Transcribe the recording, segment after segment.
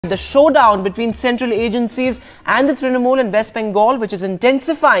The showdown between central agencies and the Trinamool in West Bengal, which is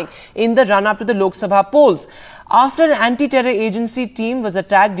intensifying in the run-up to the Lok Sabha polls. After an anti-terror agency team was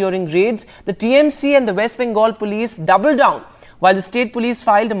attacked during raids, the TMC and the West Bengal police doubled down, while the state police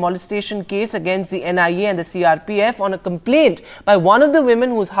filed a molestation case against the NIA and the CRPF on a complaint by one of the women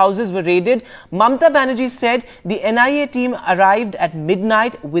whose houses were raided. Mamata Banerjee said the NIA team arrived at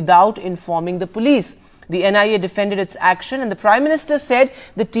midnight without informing the police. The NIA defended its action, and the Prime Minister said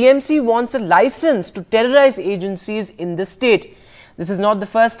the TMC wants a license to terrorize agencies in the state. This is not the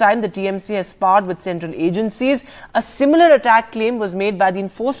first time the TMC has sparred with central agencies. A similar attack claim was made by the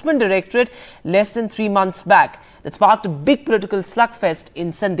Enforcement Directorate less than 3 months back that sparked a big political slugfest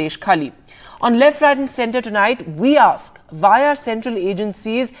in Sandesh Khali. On Left, Right and Centre tonight, we ask, why are central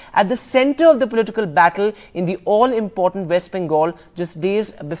agencies at the centre of the political battle in the all-important West Bengal just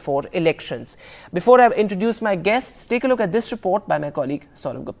days before elections? Before I introduce my guests, take a look at this report by my colleague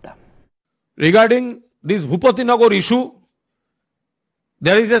Saurav Gupta. Regarding this Bhupatinagar issue,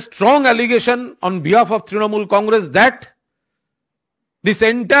 there is a strong allegation on behalf of Trinamool Congress that this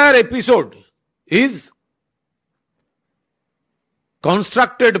entire episode is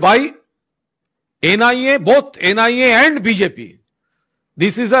constructed by NIA, both NIA and BJP.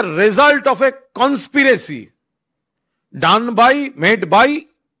 This is a result of a conspiracy made by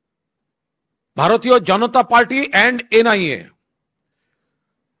Bharatiya Janata Party and NIA.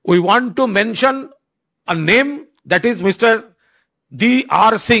 We want to mention a name, that is Mr.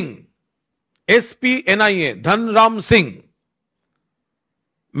 D.R. Singh, SP NIA, Dhanram Singh.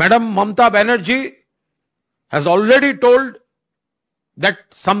 Madam Mamata Banerjee has already told that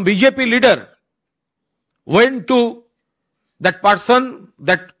some BJP leader went to that person,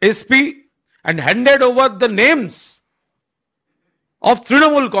 that SP, and handed over the names of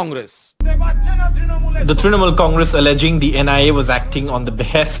Trinamool Congress. The Trinamool Congress alleging the NIA was acting on the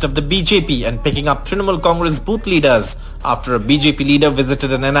behest of the BJP and picking up Trinamool Congress booth leaders after a BJP leader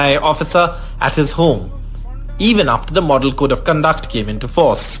visited an NIA officer at his home, even after the Model Code of Conduct came into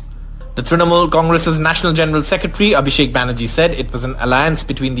force. The Trinamool Congress's National General Secretary Abhishek Banerjee said it was an alliance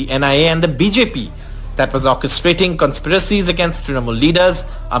between the NIA and the BJP that was orchestrating conspiracies against Trinamool leaders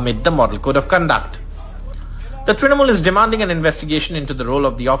amid the Model Code of Conduct. The Trinamool is demanding an investigation into the role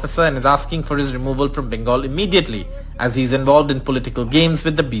of the officer and is asking for his removal from Bengal immediately, as he is involved in political games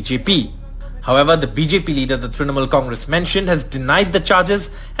with the BJP. However, the BJP leader the Trinamool Congress mentioned has denied the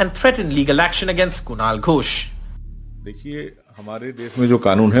charges and threatened legal action against Kunal Ghosh. देखिए, हमारे देश में जो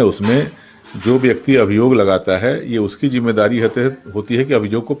कानून है उसमें जो व्यक्ति अभियोग लगाता है, ये उसकी जिम्मेदारी होती है कि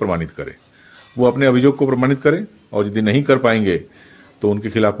अभियोग को प्रमाणित करे। वो अपने अभियोग को प्रमाणित करें, और यदि नहीं कर पाएंगे तो उनके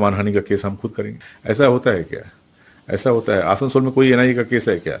खिलाफ मानहानि का केस हम खुद करेंगे। ऐसा होता है क्या? ऐसा होता है? आसनसोल में कोई एनआईए का केस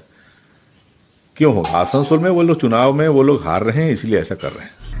है क्या? क्यों हो? आसनसोल में वो लोग चुनाव में वो लोग हार रहे हैं, इसलिए ऐसा कर रहे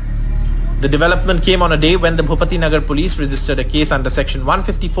हैं। The development came on a day when the Bhupatinagar police registered a case under section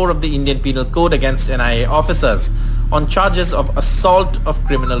 154 of the Indian Penal Code against NIA officers on charges of assault of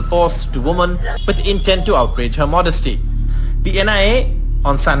criminal force to woman with intent to outrage her modesty. The NIA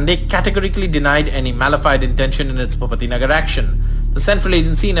on Sunday categorically denied any malified intention in its Bhupatinagar action. The central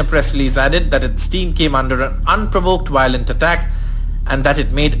agency in a press release added that its team came under an unprovoked violent attack and that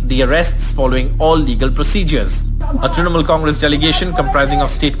it made the arrests following all legal procedures. A Trinamool Congress delegation comprising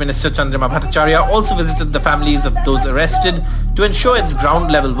of State Minister Chandrama Bhattacharya also visited the families of those arrested to ensure its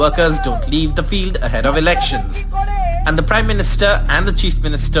ground-level workers don't leave the field ahead of elections. And the Prime Minister and the Chief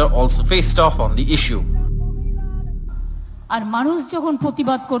Minister also faced off on the issue. আর মানুষ যখন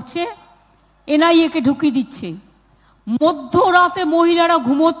প্রতিবাদ করছে, NIA কে ঢুকিয়ে দিচ্ছে। মধ্যরাতে মহিলারা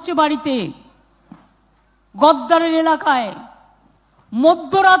ঘুমোচ্ছে বাড়িতে, গদ্দারের এলাকায়।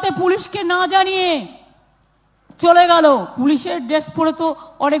 মধ্যরাতে পুলিশকে না জানিয়ে চলে গেল। পুলিশের ড্রেস পরে তো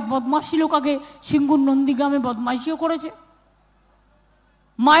অনেক বদমাশি লোক আগে সিঙ্গুর নন্দীগ্রামে বদমাশিও করেছে।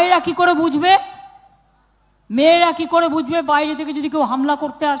 মায়েরা কি করে বুঝবে? মেয়েরা কি করে বুঝবে বাইরে থেকে যদি কেউ হামলা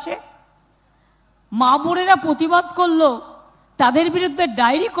করতে আসে? মা বোনেরা প্রতিবাদ করলো, তাদের বিরুদ্ধে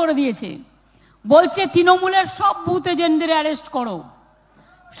ডায়েরি করে দিয়েছে। বলছে তৃণমূলের সব বুথ এজেন্টদের অ্যারেস্ট করো,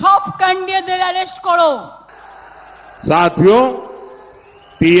 সব ক্যান্ডিডেটদের অ্যারেস্ট করো। साथियों,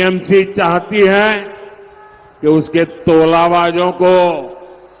 टीएमसी चाहती है कि उसके तोलाबाजों को,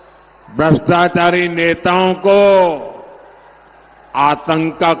 भ्रष्टाचारी नेताओं को आतंक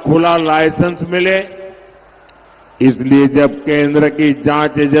का खुला लाइसेंस मिले। इसलिए जब केंद्र की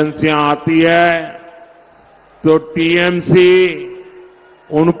जांच एजेंसियां आती है तो टीएमसी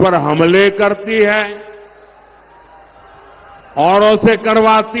उन पर हमले करती है, औरों से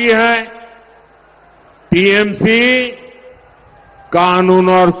करवाती है। टीएमसी कानून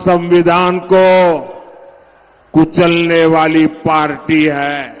और संविधान को कुचलने वाली पार्टी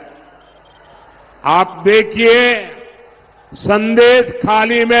है। आप देखिए संदेश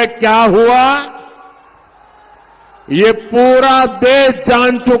खाली में क्या हुआ, ये पूरा देश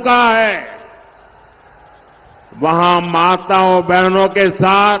जान चुका है। वहां माताओं बहनों के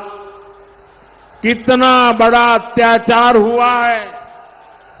साथ कितना बड़ा अत्याचार हुआ है,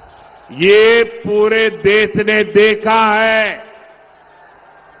 ये पूरे देश ने देखा है।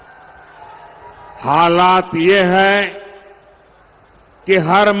 हालात ये है कि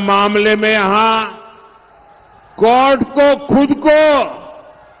हर मामले में यहां कोर्ट को खुद को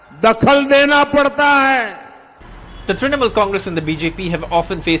दखल देना पड़ता है। The Trinamool Congress and the BJP have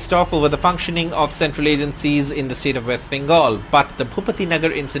often faced off over the functioning of central agencies in the state of West Bengal, but the Bhupati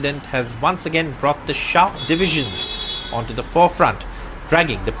Nagar incident has once again brought the sharp divisions onto the forefront,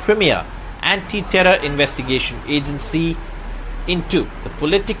 dragging the premier anti-terror investigation agency into the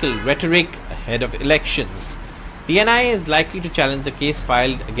political rhetoric ahead of elections. The NIA is likely to challenge the case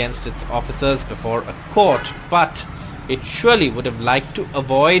filed against its officers before a court, but it surely would have liked to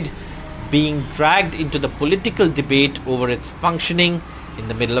avoid being dragged into the political debate over its functioning in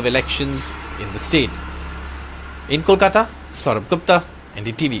the middle of elections in the state. In Kolkata, Saurabh Gupta,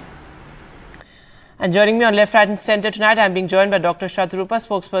 NDTV. And joining me on Left, Right and Centre tonight, I am being joined by Dr. Shatrupa,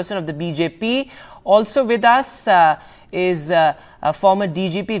 spokesperson of the BJP. Also with us is former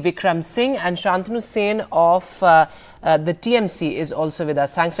DGP Vikram Singh, and Shantanu Sen of the TMC is also with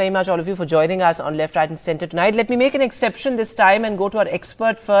us. Thanks very much all of you for joining us on Left, Right and Centre tonight. Let me make an exception this time and go to our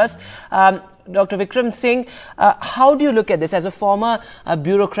expert first. Dr. Vikram Singh, how do you look at this as a former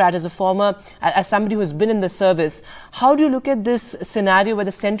bureaucrat, as somebody who has been in the service? How do you look at this scenario where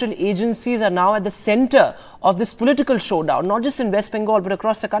the central agencies are now at the centre of this political showdown, not just in West Bengal but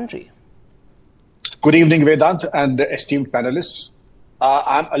across the country? Good evening, Vedant and esteemed panelists.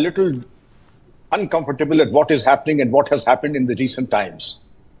 I'm a little uncomfortable at what is happening and what has happened in the recent times.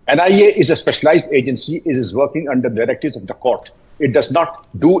 NIA is a specialized agency. It is working under the directives of the court. It does not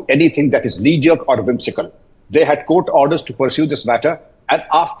do anything that is knee-jerk or whimsical. They had court orders to pursue this matter, and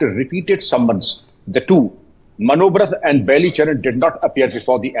after repeated summons, the two, Manobrat and Bailey Charan, did not appear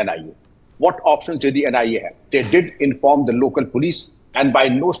before the NIA. What options did the NIA have? They did inform the local police, and by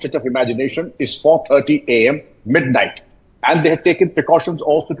no stretch of imagination is 4:30 a.m. midnight. And they had taken precautions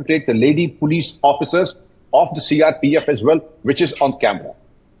also to take the lady police officers of the CRPF as well, which is on camera.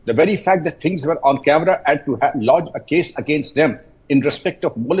 The very fact that things were on camera and to lodge a case against them in respect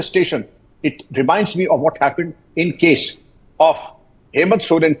of molestation, it reminds me of what happened in case of Hemant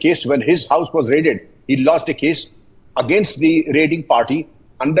Soren case when his house was raided. He lodged a case against the raiding party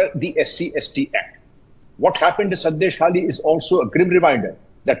under the SC/ST Act. What happened in Sandesh Hali is also a grim reminder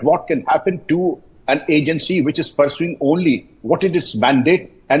that what can happen to an agency which is pursuing only what is its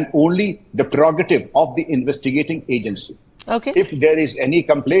mandate and only the prerogative of the investigating agency. Okay. If there is any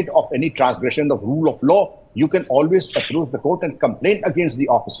complaint of any transgression of rule of law, you can always approach the court and complain against the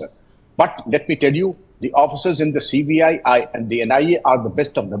officer. But let me tell you, the officers in the CBI and the NIA are the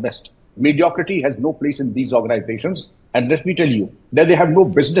best of the best. Mediocrity has no place in these organizations. And let me tell you that they have no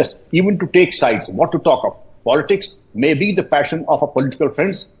business even to take sides. What to talk of? Politics may be the passion of our political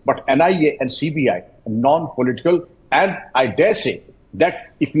friends, but NIA and CBI are non-political. And I dare say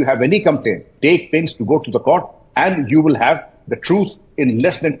that if you have any complaint, take pains to go to the court and you will have the truth in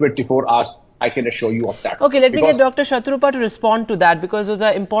less than 24 hours. I can assure you of that. Okay, let me get Dr. Shatrupa to respond to that, because those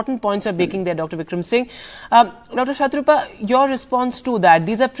are important points you're making there, Dr. Vikram Singh. Dr. Shatrupa, your response to that.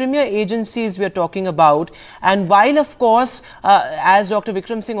 These are premier agencies we are talking about. And while, of course, as Dr.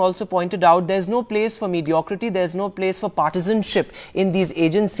 Vikram Singh also pointed out, there's no place for mediocrity, there's no place for partisanship in these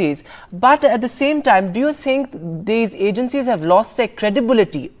agencies. But at the same time, do you think these agencies have lost their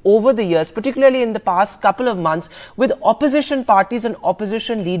credibility over the years, particularly in the past couple of months, with opposition parties and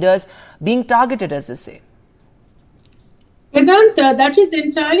opposition leaders being targeted, as they say? Vedant, that is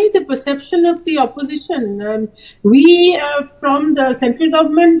entirely the perception of the opposition. We, from the central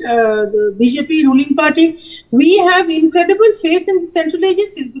government, the BJP ruling party, we have incredible faith in the central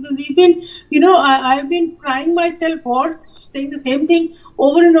agencies, because we've been, I've been crying myself hoarse, saying the same thing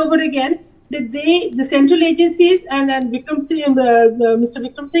over and over again, that the central agencies, and Vikram Singh, Mr.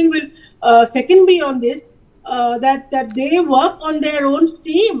 Vikram Singh will second me on this, that they work on their own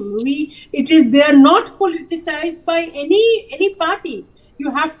steam. They are not politicized by any party.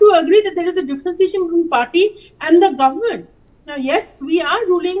 You have to agree that there is a differentiation between party and the government. Now, yes, we are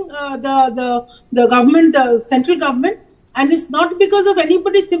ruling the government, the central government, and it's not because of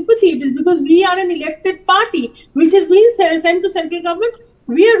anybody's sympathy. It is because we are an elected party which has been sent to central government.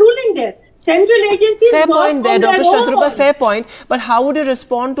 We are ruling there. Central agencies fair work point there, on Dr. their Shatrupa, own. fair point. But how would you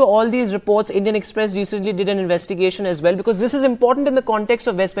respond to all these reports? Indian Express recently did an investigation as well, because this is important in the context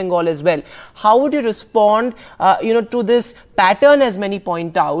of West Bengal as well. How would you respond, to this pattern, as many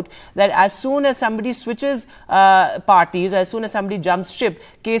point out, that as soon as somebody switches parties, as soon as somebody jumps ship,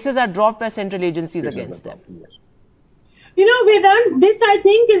 cases are dropped by central agencies against them? You know, Vedant, this I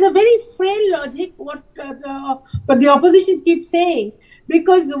think is a very frail logic, what the opposition keeps saying,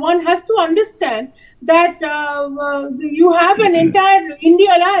 because one has to understand that you have an entire India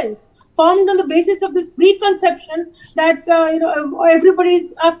alliance formed on the basis of this preconception that everybody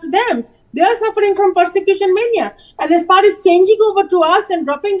is after them. They are suffering from persecution mania, and as far as changing over to us and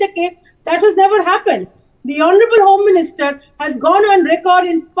dropping the case, that has never happened. The Honorable Home Minister has gone on record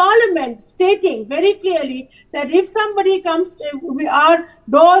in Parliament stating very clearly that if somebody comes, our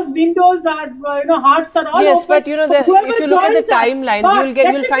doors, windows, our hearts are all yes, open. but if you look at the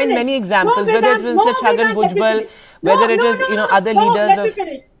timeline, you'll find many examples, whether it was Mr. Chhagan Bhujbal, whether it is other leaders of.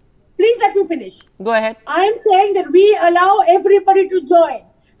 Please let me finish. Go ahead. I am saying that we allow everybody to join,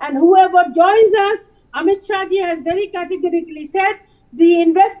 and whoever joins us, Amit Shah ji has very categorically said, the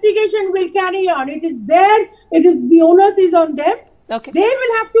investigation will carry on. It is there. The onus is on them. Okay. They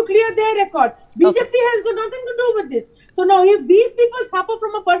will have to clear their record. BJP has got nothing to do with this. So now, if these people suffer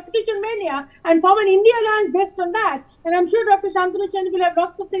from a persecution mania and form an India alliance based on that, and I'm sure Dr. Shantanu Chen will have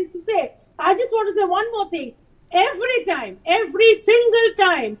lots of things to say. I just want to say one more thing. Every single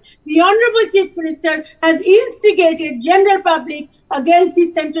time, the Honorable Chief Minister has instigated general public against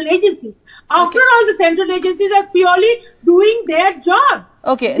these central agencies. After all, the central agencies are purely doing their job.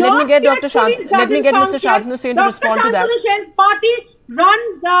 Okay, let me get Mr. Shantanu Sen to respond to that. Dr. Shantanu Sen's party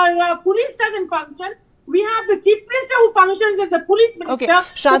the police doesn't function. We have the Chief Minister who functions as the police minister. Okay,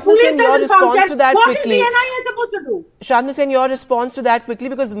 Shantanu Sen, your response to that quickly. What is the NIA supposed to do? Shantanu Sen, your response to that quickly,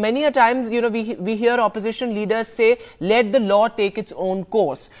 because many a times, we hear opposition leaders say, let the law take its own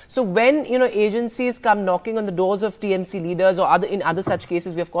course. So when, agencies come knocking on the doors of TMC leaders or in other such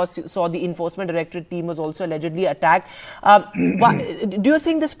cases, we of course saw the Enforcement Directorate team was also allegedly attacked. Do you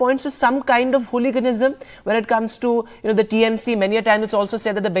think this points to some kind of hooliganism when it comes to, the TMC? Many a time it's also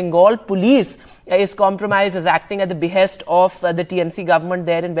said that the Bengal police is compromised, is acting at the behest of the TMC government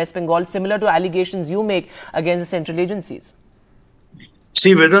there in West Bengal, similar to allegations you make against the central agencies.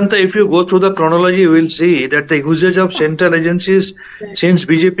 See, Vedanta, if you go through the chronology, you will see that the usage of central agencies since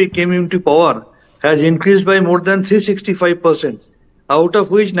BJP came into power has increased by more than 365%, out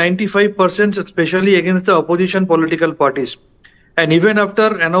of which 95% especially against the opposition political parties. And even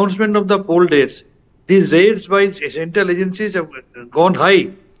after announcement of the poll dates, these raids by central agencies have gone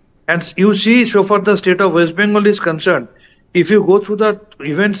high. And you see, so far the state of West Bengal is concerned, if you go through the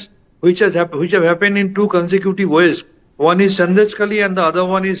events which have happened in two consecutive ways, one is Sandeshkhali and the other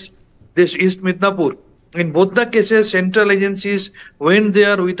one is this East Midnapore. In both the cases, central agencies went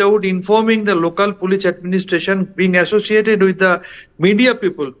there without informing the local police administration, being associated with the media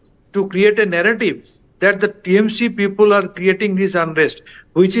people to create a narrative that the TMC people are creating this unrest,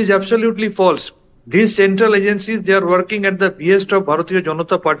 which is absolutely false. These central agencies, they are working at the behest of Bharatiya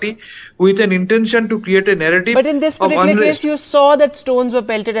Janata Party with an intention to create a narrative. But in this particular case, you saw that stones were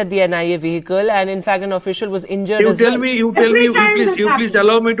pelted at the NIA vehicle, and in fact, an official was injured as well. You please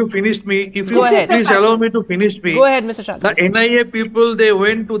allow me to finish me. If you please allow me to finish me. Go ahead, Mr. Shah. The NIA people, they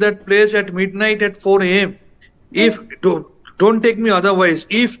went to that place at midnight at 4 a.m. Don't take me otherwise.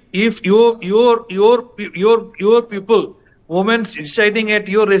 If your people, women residing at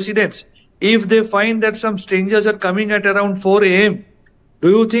your residence, if they find that some strangers are coming at around 4 a.m., do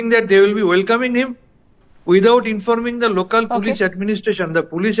you think that they will be welcoming him? Without informing the local police administration. The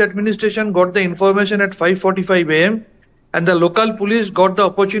police administration got the information at 5:45 a.m. and the local police got the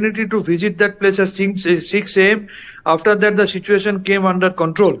opportunity to visit that place at 6 a.m. After that, the situation came under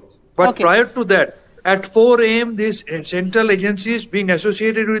control. But prior to that, at 4 a.m., these central agencies being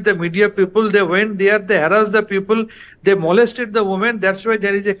associated with the media people, they went there, they harassed the people, they molested the women. That's why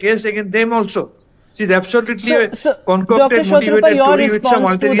there is a case against them also. She's absolutely a concocted, motivated story with some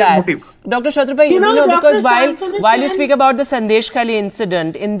ulterior motive. Dr. Shatrupa, because while you speak about the Sandeshkhali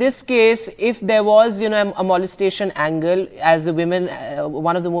incident, in this case, if there was, a molestation angle, as the women,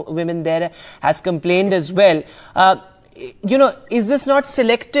 one of the women there has complained as well, is this not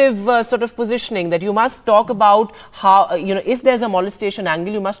selective sort of positioning that you must talk about how, if there's a molestation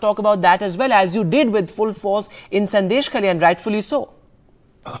angle, you must talk about that as well, as you did with full force in Sandeshkhali, and rightfully so?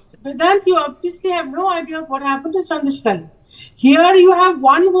 Vedant, you obviously have no idea of what happened to Sandeshkhali. Here you have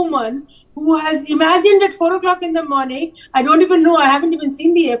one woman who has imagined at 4 o'clock in the morning, I don't even know, I haven't even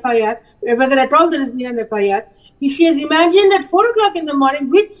seen the FIR, whether at all there has been an FIR. She has imagined at 4 o'clock in the morning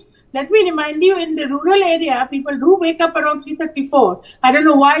which Let me remind you, in the rural area, people do wake up around 3:34. I don't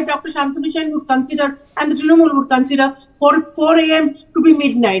know why Dr. Shantanu Sen would consider, and the Trinamool would consider 4 a.m. to be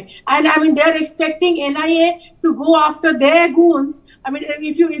midnight. And I mean, they're expecting NIA to go after their goons. I mean,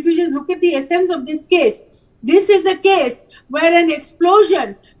 if you just look at the essence of this case, this is a case where an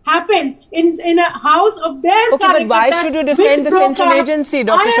explosion happened in a house of their Okay, but why should you defend the central agency,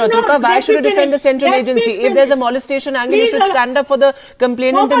 Dr. Shatrupa? Why should you defend the central agency? If there's a molestation angle, you should stand up for the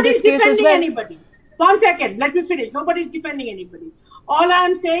complainant in this case as well. Anybody. 1 second, let me finish. Nobody's defending anybody. All I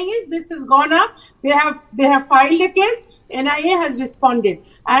am saying is this has gone up. They have filed a case. NIA has responded.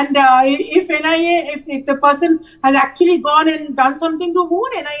 And if the person has actually gone and done something to whom,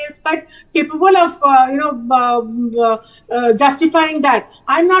 NIA is quite capable of, justifying that.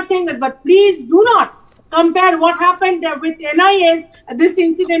 I'm not saying that, but please do not compare what happened with NIA's this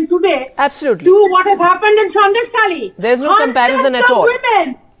incident today Absolutely. to what has happened in Chandeshkali. There's no comparison at all.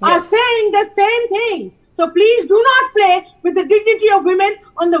 Women are saying the same thing. So please do not play with the dignity of women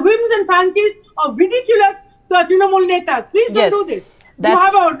on the whims and fancies of ridiculous Trinamool netas. Please don't do this. You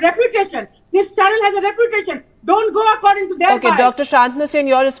have a reputation. This channel has a reputation. Don't go according to their bias. Dr. Shantanu Sen,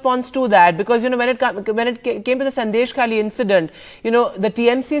 your response to that, because when it came to the Chandeshkali incident, the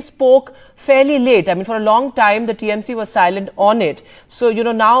TMC spoke fairly late. I mean, for a long time, the TMC was silent on it. So,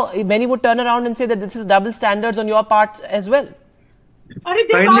 now many would turn around and say that this is double standards on your part as well.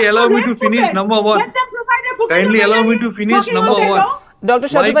 Kindly allow me to finish number one. Kindly allow me to finish number one. Dr.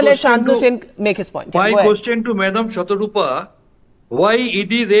 Shatrupa, let Shantanu Sen make his point. My question to Madam Shatrupa: why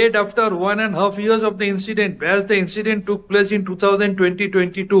ED raid after 1.5 years of the incident, as the incident took place in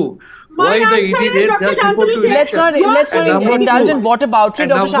 2020-22? Why the ED raid just before the election? Let's not indulge in whataboutery.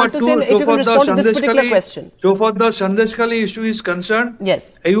 Dr. Shantanu Sen, if you can respond to this particular question. So far the Chandeshkali issue is concerned,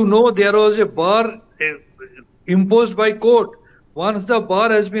 yes. There was a bar imposed by court. Once the bar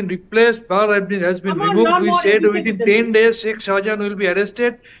has been replaced, has been removed, we said within 10 days Sheikh Shahjahan will be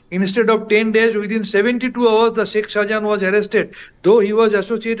arrested. Instead of 10 days, within 72 hours, the Sheikh Shahjahan was arrested, though he was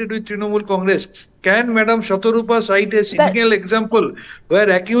associated with Trinamool Congress. Can Madam Shatrupa cite a single example where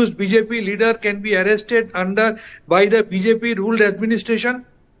accused BJP leader can be arrested by the BJP ruled administration?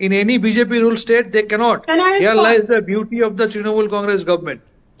 In any BJP ruled state, they cannot. Here lies the beauty of the Trinamool Congress government.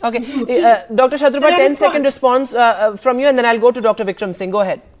 Okay, Dr. Shatrupa, 10-second response from you, and then I'll go to Dr. Vikram Singh. Go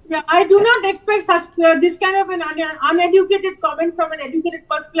ahead. Yeah, I do not expect this kind of an uneducated comment from an educated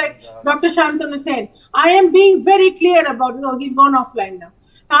person like Dr. Shantanu Sen. I am being very clear about this. Oh, he's gone offline now.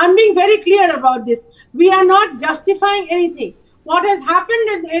 I'm being very clear about this. We are not justifying anything. What has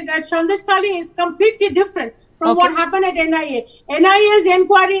happened at Chandeshkali is completely different from what happened at NIA. NIA's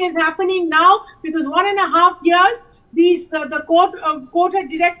inquiry is happening now because 1.5 years. The court had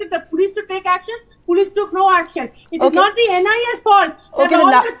directed the police to take action. Police took no action. It is not the NIA's fault.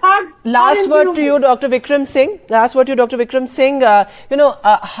 Last word to you, Dr. Vikram Singh.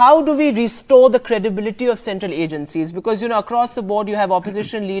 How do we restore the credibility of central agencies? Because across the board you have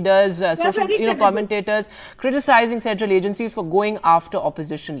opposition leaders, social commentators criticizing central agencies for going after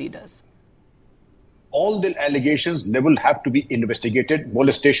opposition leaders. All the allegations level have to be investigated.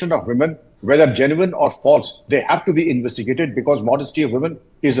 Molestation of women, whether genuine or false, they have to be investigated because modesty of women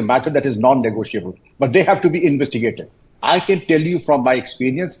is a matter that is non-negotiable. But they have to be investigated. I can tell you from my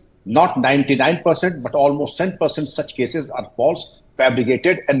experience, not 99%, but almost 10% such cases are false,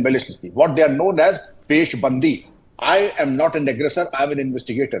 fabricated and maliciously. What they are known as pesh bandi. I am not an aggressor, I am an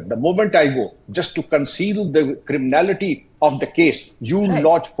investigator. The moment I go, just to conceal the criminality of the case, you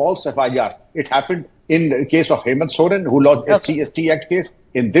lodge false FIRs. It happened in the case of Hemant Soren, who lodged a SC Act case.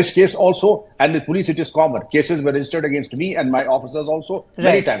 In this case also, and with police it is common. Cases were registered against me and my officers also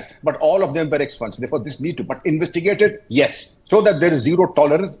many times. But all of them were expunged. Therefore, this need to, but investigated, yes. So that there is zero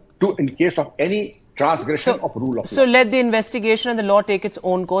tolerance in case of any transgression of rule of law. So let the investigation and the law take its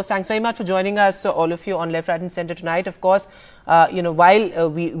own course. Thanks very much for joining us, all of you, on Left, Right and Centre tonight. Of course, while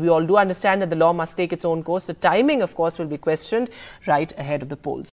we all do understand that the law must take its own course, the timing, of course, will be questioned right ahead of the polls.